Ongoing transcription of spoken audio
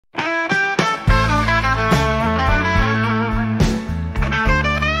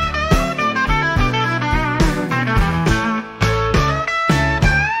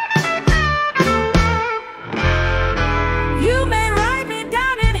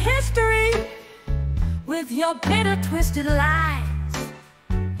your bitter, twisted lies.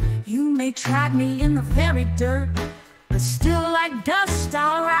 You may trap me in the very dirt, but still like dust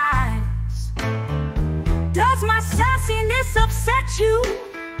I'll rise. Does my sassiness upset you?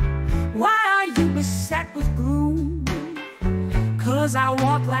 Why are you beset with gloom? 'Cause I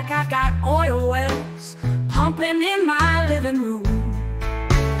walk like I got oil wells pumping in my living room.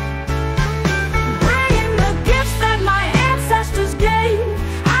 Bringing the gifts that my ancestors gave.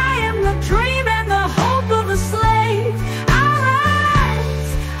 I am the dream and the hope of a slave. I rise,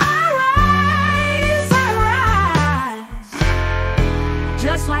 I rise, I rise.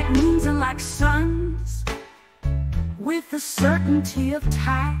 Just like moons and like suns, with the certainty of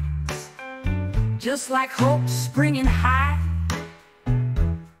tides. Just like hope springing high,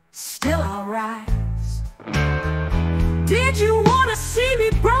 still I'll rise. Did you want to see me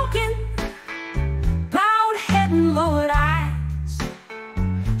broken? Bowed head and lowered eyes,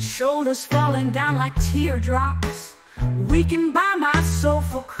 shoulders falling down like teardrops, weakened by my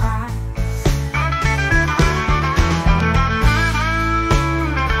soulful cries.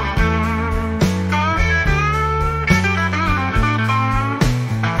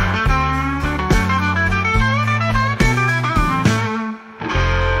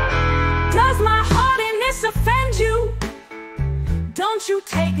 Offend you? Don't you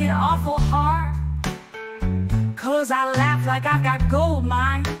take it awful hard, 'cause I laugh like I've got gold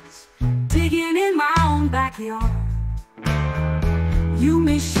mines digging in my own backyard. You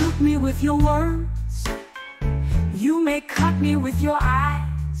may shoot me with your words, you may cut me with your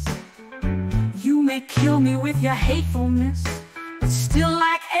eyes, you may kill me with your hatefulness, but still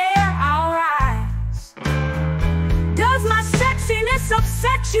like air I'll rise. Does my sexiness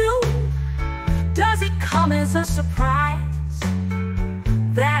upset you? Does it come as a surprise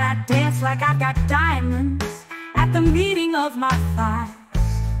that I dance like I've got diamonds at the meeting of my thighs?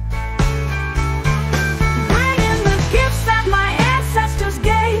 Bringing the gifts that my ancestors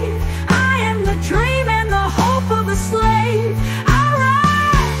gave. I am the dream and the hope of a slave. I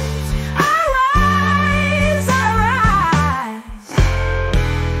rise, I rise, I rise.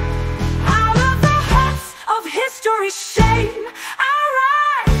 Out of the hearts of history's shame, I rise.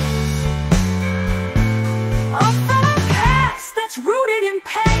 From a past that's rooted in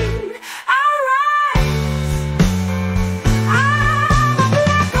pain, I rise. I'm a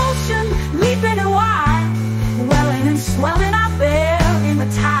black ocean, leaping and wide, welling and swelling, I bear in the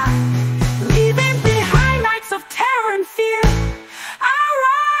tide, leaving behind nights of terror and fear. I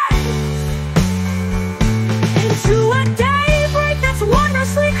rise into a daybreak that's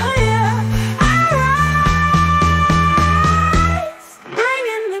wondrously clear. I rise,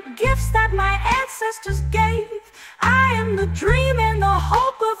 bringing the gifts that my ancestors gave. I am the dream and the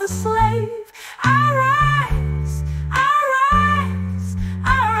hope of a slave.